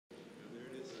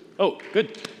Oh,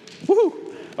 good.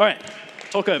 Woohoo! All right,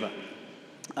 talk over.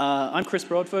 I'm Chris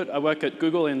Broadfoot. I work at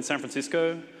Google in San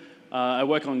Francisco. I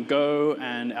work on Go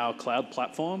and our cloud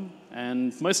platform,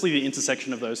 and mostly the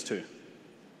intersection of those two.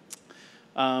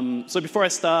 So before I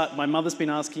start, my mother's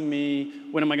been asking me,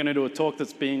 when am I going to do a talk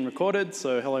that's being recorded?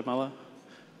 So hello, Mother.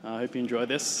 I hope you enjoy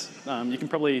this. You can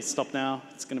probably stop now.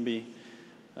 It's going to be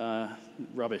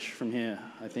rubbish from here,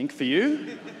 I think, for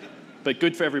you, but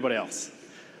good for everybody else.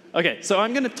 OK, so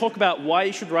I'm going to talk about why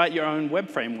you should write your own web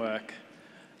framework.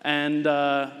 And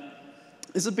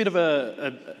this is a bit of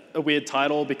a weird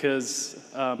title because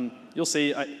you'll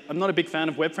see I'm not a big fan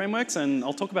of web frameworks, and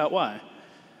I'll talk about why.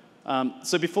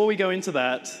 So before we go into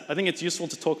that, I think it's useful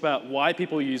to talk about why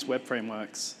people use web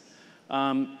frameworks.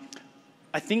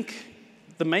 I think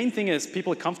the main thing is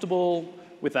people are comfortable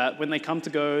with that. When they come to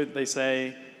Go, they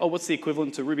say, oh, what's the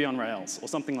equivalent to Ruby on Rails, or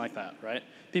something like that, right?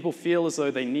 People feel as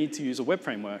though they need to use a web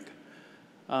framework.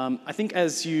 I think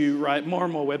as you write more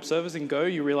and more web servers in Go,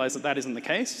 you realize that that isn't the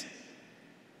case.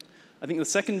 I think the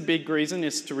second big reason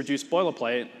is to reduce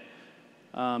boilerplate.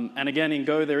 And again, in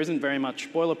Go, there isn't very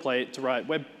much boilerplate to write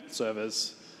web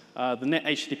servers. The net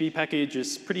HTTP package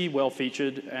is pretty well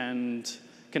featured and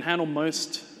can handle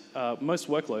most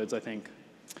workloads, I think.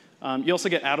 You also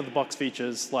get out-of-the-box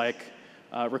features like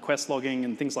request logging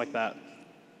and things like that.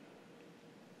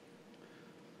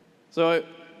 So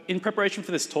in preparation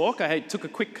for this talk, I took a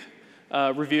quick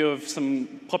review of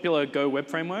some popular Go web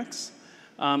frameworks.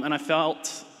 And I found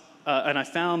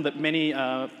that many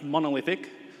are monolithic.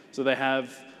 So they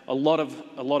have a lot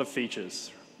of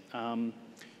features.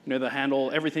 They handle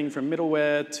everything from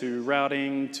middleware to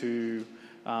routing to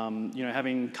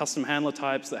having custom handler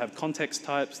types that have context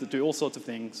types that do all sorts of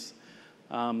things.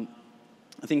 I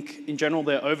think in general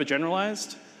they're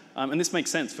overgeneralized, and this makes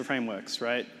sense for frameworks,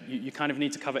 right? You kind of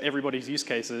need to cover everybody's use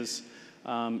cases.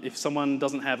 If someone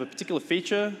doesn't have a particular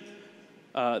feature,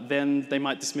 then they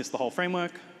might dismiss the whole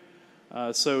framework.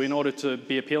 So in order to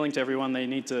be appealing to everyone, they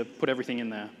need to put everything in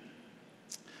there.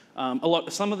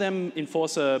 Some of them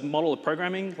enforce a model of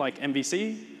programming, like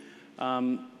MVC.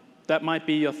 That might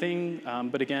be your thing,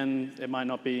 but again, it might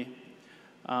not be.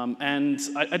 And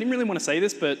I didn't really want to say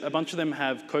this, but a bunch of them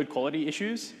have code quality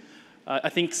issues. I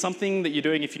think something that you're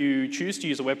doing if you choose to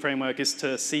use a web framework is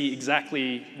to see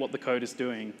exactly what the code is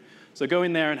doing. So go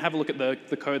in there and have a look at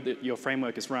the code that your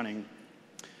framework is running.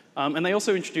 And they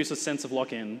also introduce a sense of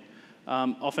lock-in.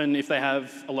 Often, if they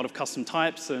have a lot of custom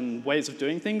types and ways of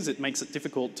doing things, it makes it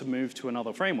difficult to move to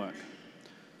another framework.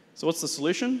 So what's the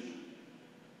solution?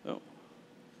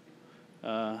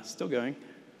 Oh, still going.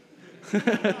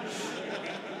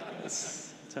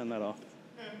 Let's turn that off.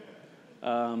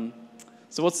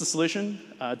 So what's the solution?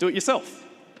 Do it yourself.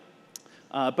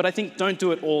 But I think don't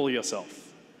do it all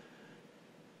yourself.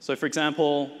 So for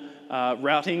example,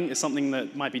 routing is something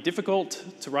that might be difficult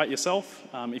to write yourself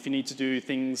if you need to do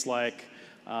things like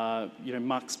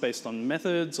mucks based on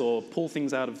methods or pull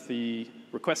things out of the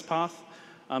request path.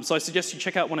 So I suggest you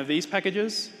check out one of these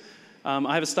packages.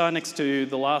 I have a star next to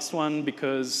the last one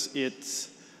because it's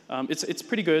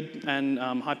pretty good and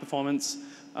high performance,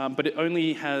 but it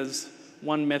only has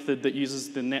one method that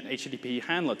uses the net HTTP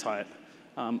handler type.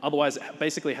 Otherwise, it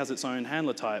basically has its own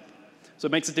handler type. So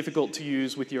it makes it difficult to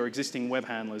use with your existing web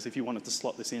handlers if you wanted to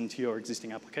slot this into your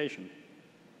existing application.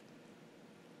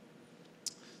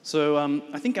 So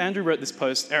I think Andrew wrote this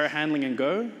post, Error Handling in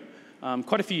Go,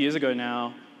 quite a few years ago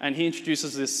now, and he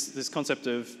introduces this concept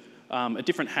of a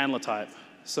different handler type.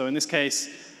 So in this case,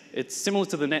 it's similar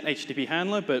to the net HTTP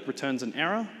handler, but returns an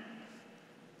error.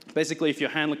 Basically, if your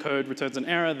handler code returns an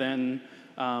error, then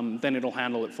it'll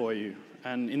handle it for you.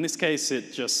 And in this case,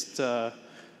 it just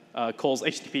calls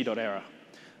http.error.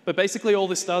 But basically, all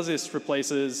this does is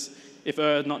replaces if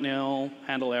err not nil,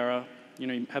 handle error.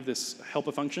 You have this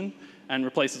helper function, and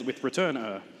replaces it with return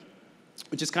error,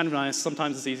 which is kind of nice.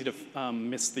 Sometimes it's easy to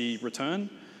miss the return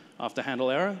after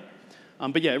handle error.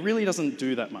 But yeah, it really doesn't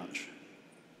do that much.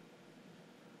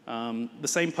 The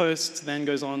same post then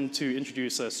goes on to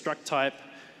introduce a struct type,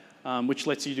 which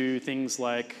lets you do things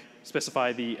like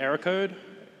specify the error code,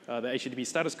 the HTTP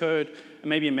status code, and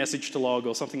maybe a message to log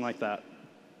or something like that.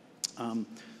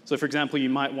 So for example, you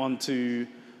might want to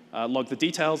log the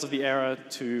details of the error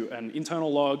to an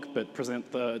internal log, but present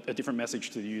a different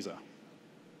message to the user.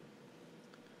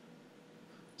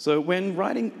 So when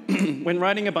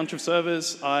writing a bunch of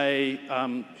servers,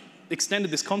 I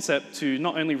extended this concept to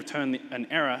not only return an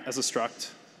error as a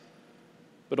struct,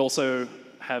 but also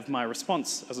have my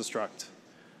response as a struct.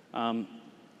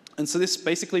 And so this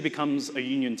basically becomes a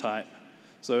union type.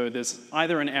 So there's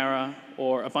either an error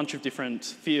or a bunch of different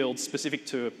fields specific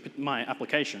to my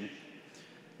application.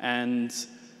 And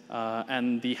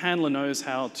and the handler knows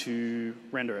how to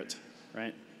render it,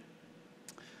 right?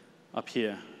 Up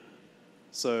here.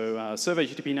 So server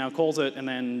HTTP now calls it and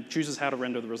then chooses how to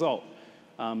render the result.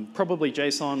 Probably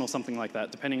JSON or something like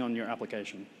that, depending on your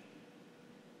application.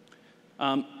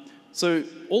 So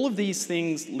all of these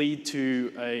things lead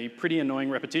to a pretty annoying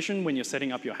repetition when you're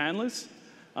setting up your handlers.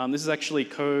 This is actually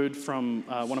code from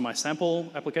one of my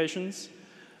sample applications.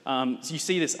 So you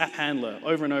see this app handler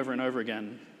over and over and over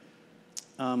again.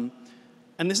 And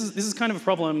this is kind of a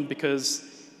problem because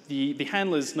the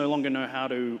handlers no longer know how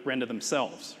to render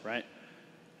themselves, right?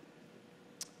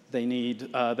 They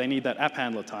need that app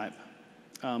handler type.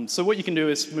 So what you can do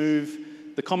is move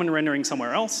the common rendering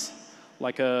somewhere else,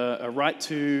 like a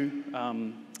write-to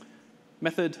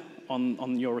method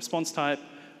on your response type.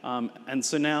 And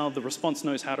so now the response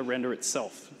knows how to render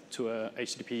itself to a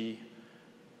HTTP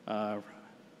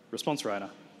response writer.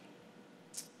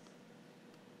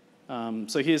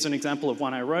 So here's an example of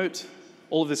one I wrote.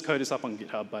 All of this code is up on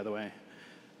GitHub, by the way.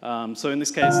 So in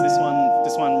this case, this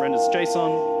one renders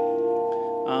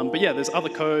JSON. But yeah, there's other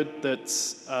code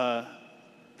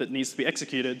that needs to be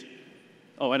executed.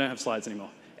 Oh, I don't have slides anymore.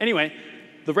 Anyway,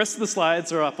 the rest of the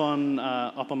slides are up on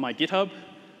my GitHub.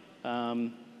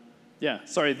 Yeah,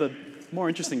 sorry, the more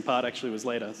interesting part actually was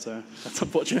later, so that's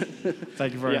unfortunate.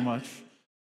 Thank you very much.